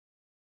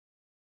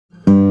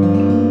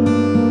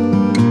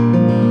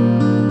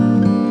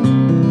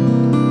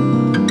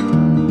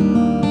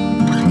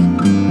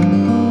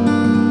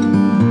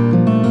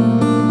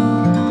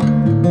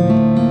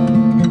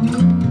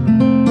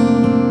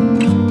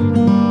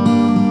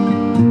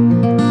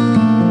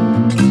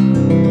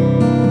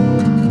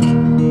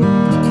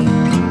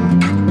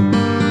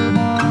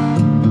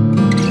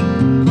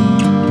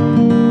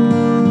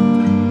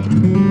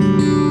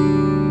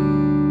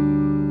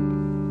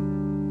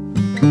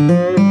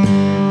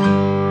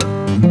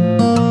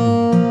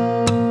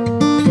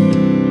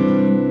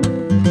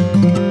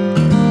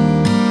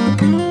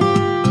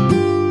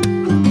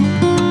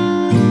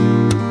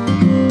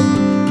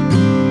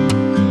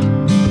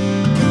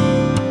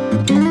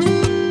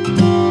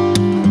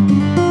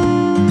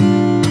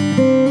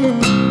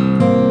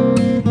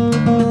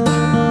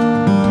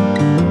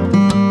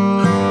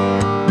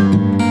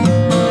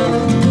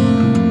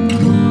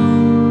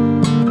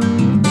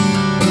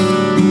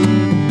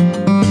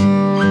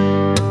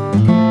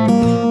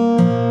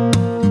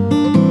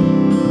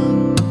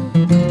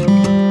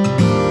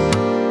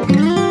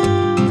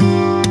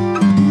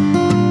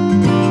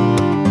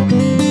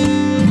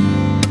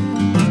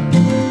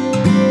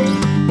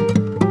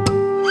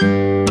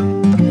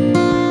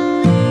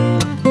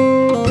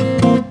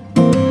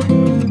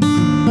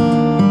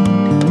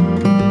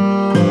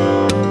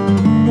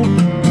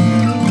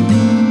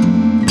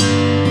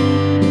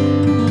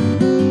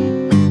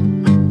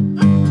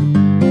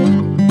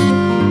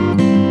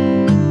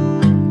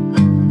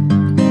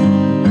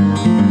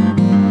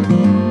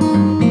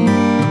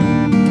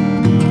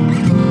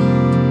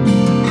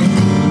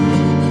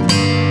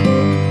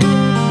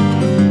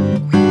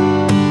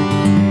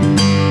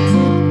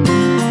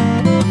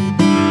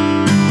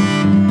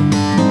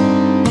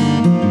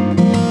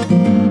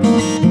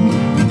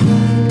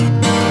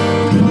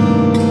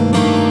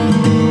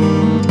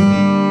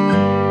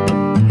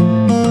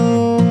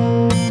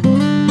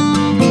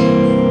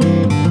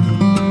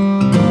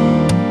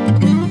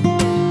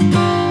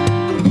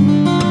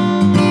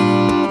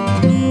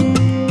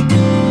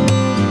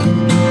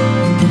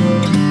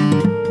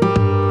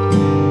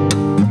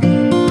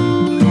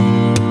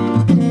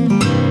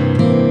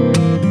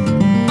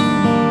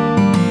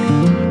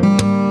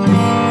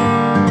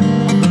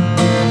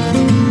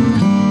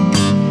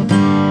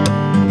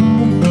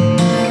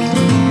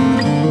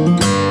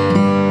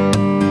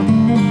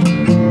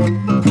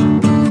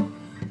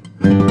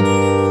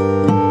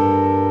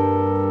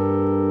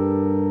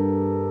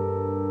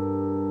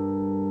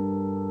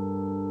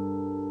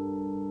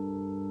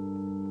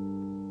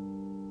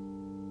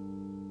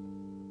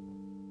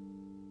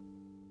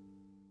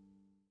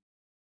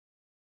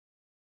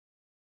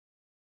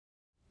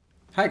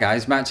Hi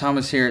guys, Matt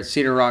Thomas here at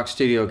Cedar Rock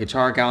Studio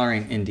Guitar Gallery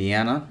in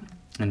Indiana,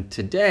 and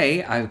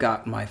today I've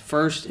got my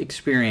first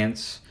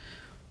experience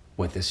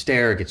with a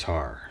Stehr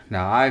guitar.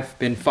 Now I've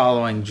been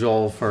following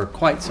Joel for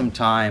quite some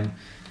time,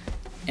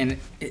 and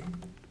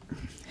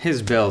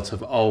his builds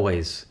have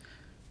always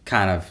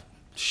kind of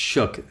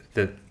shook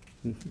the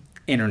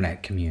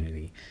internet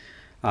community.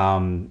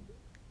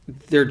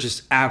 They're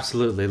just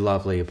absolutely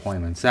lovely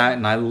appointments.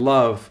 And I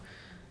love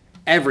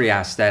every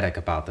aesthetic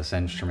about this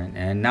instrument,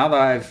 and now that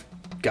I've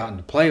gotten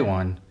to play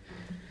one,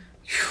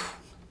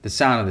 the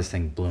sound of this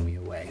thing blew me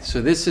away.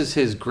 So this is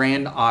his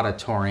Grand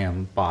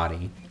Auditorium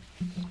body,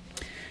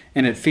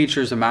 and it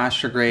features a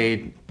master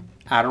grade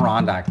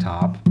Adirondack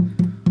top,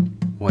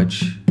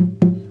 which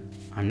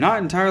I'm not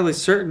entirely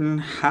certain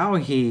how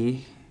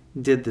he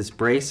did this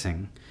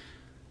bracing,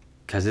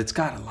 because it's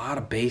got a lot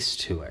of bass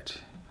to it.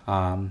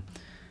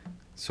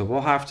 So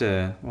we'll have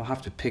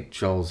to pick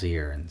Joel's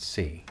ear and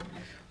see.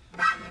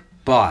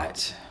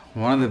 But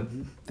one of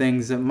the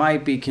things that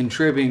might be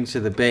contributing to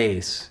the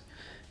bass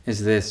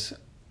is this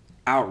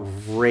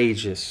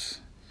outrageous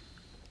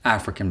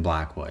African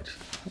Blackwood.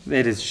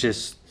 It is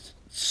just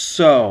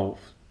so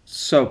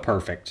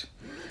perfect.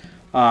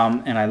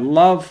 And I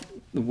love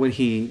what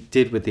he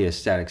did with the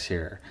aesthetics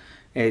here.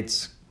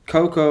 It's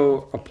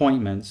cocoa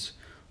appointments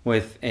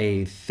with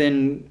a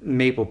thin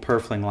maple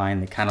purfling line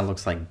that kind of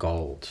looks like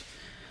gold.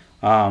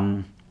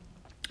 But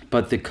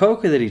the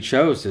cocoa that he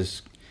chose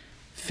is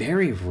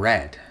very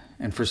red.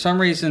 And for some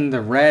reason, the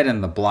red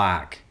and the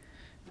black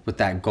with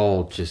that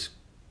gold just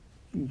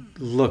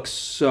looks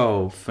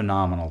so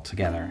phenomenal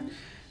together.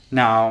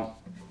 Now,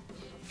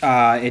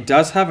 it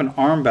does have an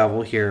arm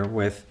bevel here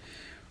with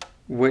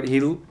what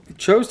he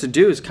chose to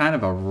do is kind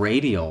of a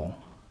radial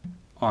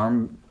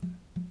arm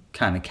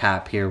kind of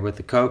cap here with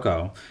the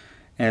cocoa.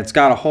 And it's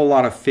got a whole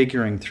lot of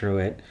figuring through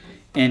it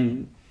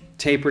and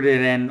tapered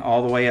it in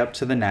all the way up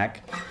to the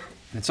neck.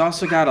 And it's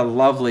also got a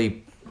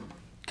lovely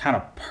kind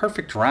of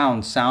perfect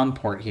round sound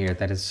port here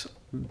that is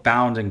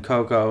bound in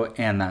cocoa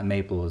and that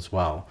maple as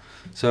well.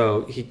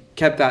 So he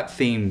kept that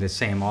theme the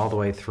same all the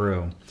way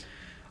through.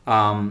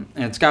 And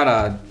it's got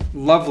a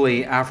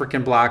lovely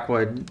African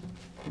Blackwood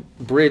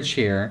bridge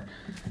here,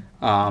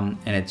 and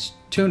it's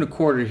 2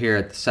 1/4 here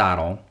at the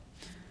saddle.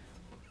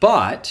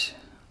 But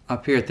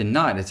up here at the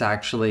nut, it's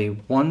actually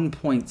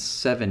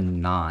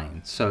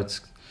 1.79. So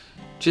it's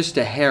just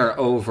a hair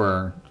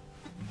over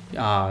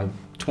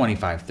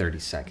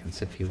 25-30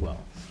 seconds, if you will.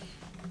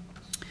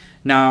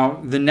 Now,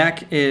 the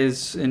neck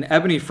is an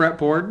ebony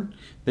fretboard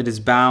that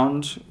is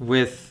bound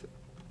with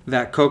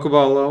that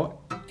Cocobolo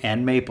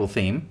and maple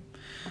theme,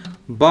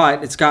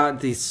 but it's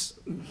got these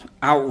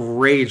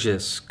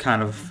outrageous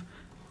kind of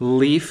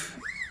leaf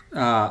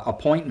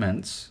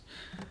appointments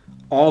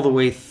all the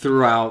way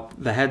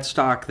throughout the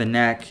headstock, the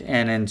neck,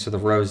 and into the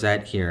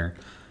rosette here.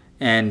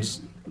 And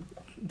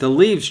the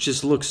leaves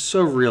just look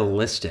so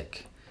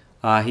realistic.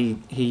 He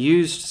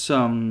used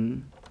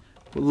some,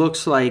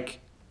 looks like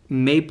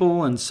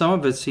maple, and some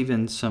of it's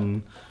even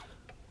some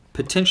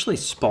potentially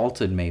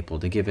spalted maple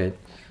to give it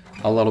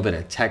a little bit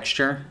of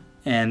texture.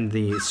 And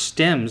the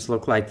stems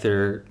look like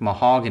they're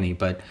mahogany,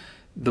 but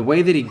the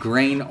way that he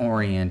grain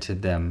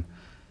oriented them,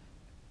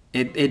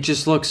 it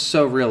just looks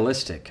so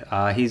realistic.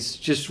 He's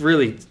just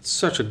really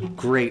such a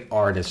great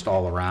artist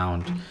all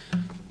around.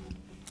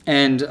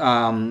 And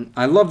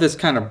I love this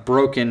kind of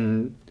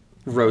broken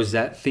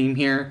rosette theme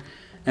here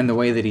and the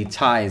way that he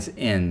ties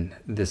in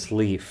this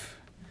leaf.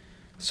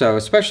 So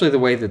especially the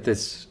way that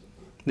this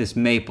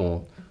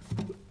maple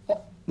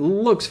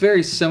looks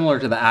very similar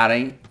to the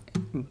Adi,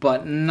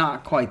 but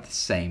not quite the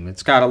same.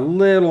 It's got a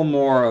little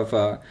more of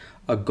a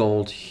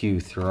gold hue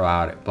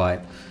throughout it,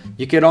 but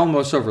you could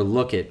almost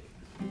overlook it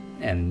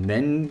and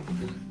then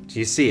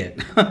you see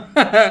it.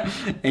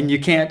 And you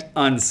can't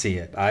unsee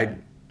it. I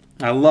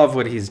love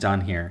what he's done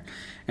here.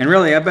 And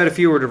really, I bet if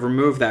you were to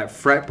remove that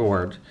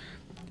fretboard,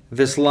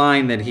 this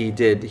line that he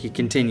did, he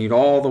continued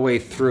all the way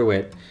through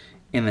it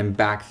and then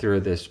back through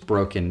this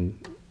broken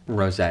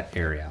rosette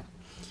area.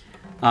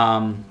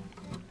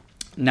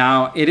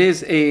 Now, it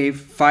is a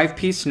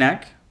 5-piece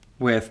neck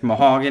with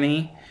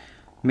mahogany,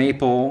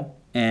 maple,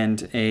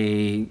 and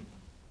a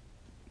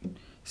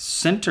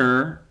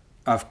center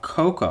of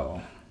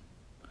cocoa.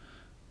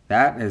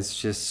 That is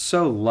just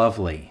so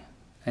lovely.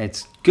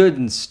 It's good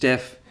and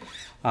stiff.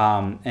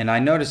 And I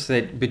noticed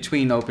that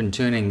between open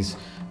tunings,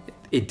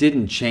 it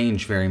didn't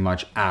change very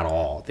much at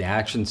all. The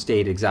action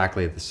stayed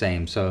exactly the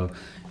same. So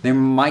there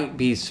might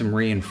be some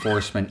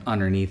reinforcement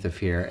underneath of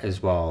here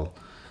as well.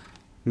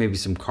 Maybe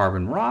some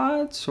carbon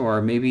rods,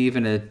 or maybe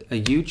even a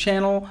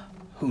U-channel.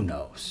 Who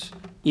knows?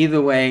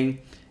 Either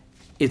way,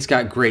 it's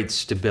got great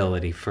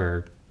stability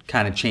for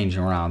kind of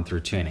changing around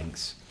through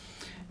tunings.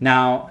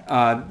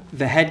 Now,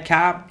 the head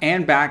cap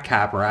and back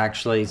cap are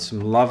actually some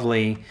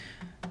lovely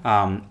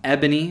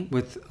ebony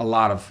with a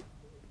lot of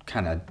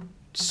kind of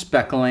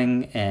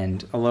speckling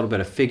and a little bit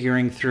of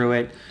figuring through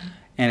it.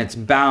 And it's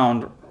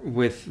bound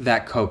with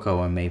that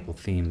cocoa and maple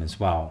theme as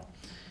well.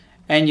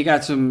 And you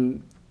got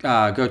some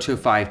go-to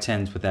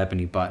 510s with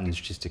ebony buttons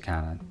just to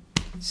kind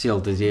of seal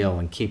the deal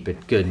and keep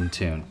it good in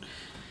tune.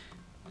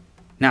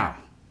 Now,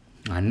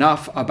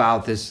 enough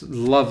about this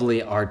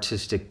lovely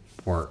artistic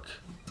work.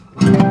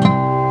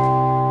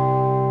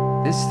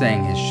 This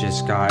thing has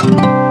just got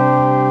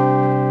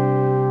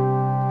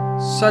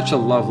such a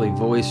lovely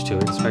voice to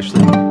it,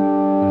 especially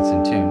when it's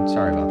in tune.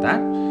 Sorry about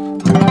that.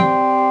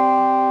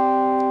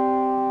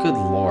 Good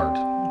Lord.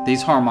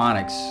 These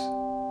harmonics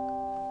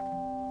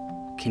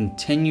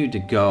continue to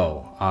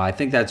go. I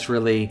think that's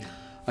really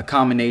a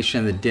combination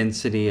of the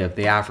density of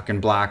the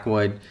African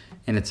Blackwood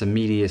and its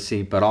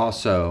immediacy, but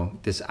also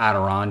this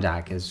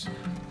Adirondack is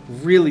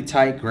really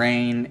tight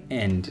grain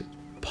and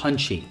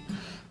punchy.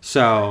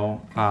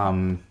 So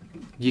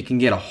you can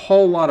get a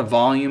whole lot of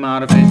volume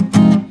out of it,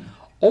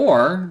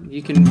 or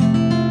you can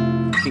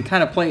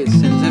kind of play it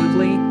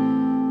sensitively,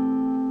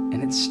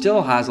 and it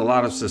still has a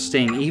lot of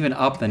sustain even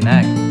up the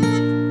neck,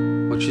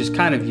 which is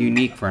kind of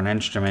unique for an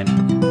instrument.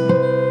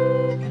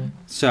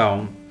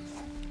 So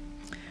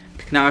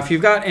now if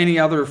you've got any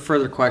other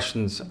further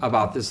questions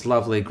about this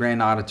lovely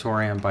Grand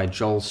Auditorium by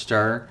Joel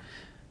Stehr,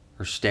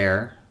 or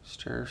Stehr,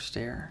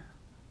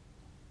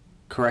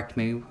 correct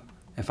me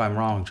if I'm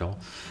wrong, Joel.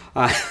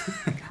 I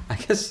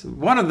guess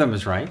one of them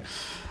is right.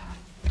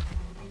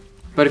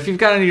 But if you've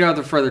got any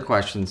other further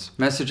questions,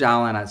 message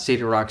Alan at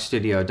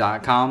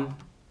cedarrockstudio.com,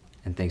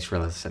 and thanks for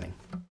listening.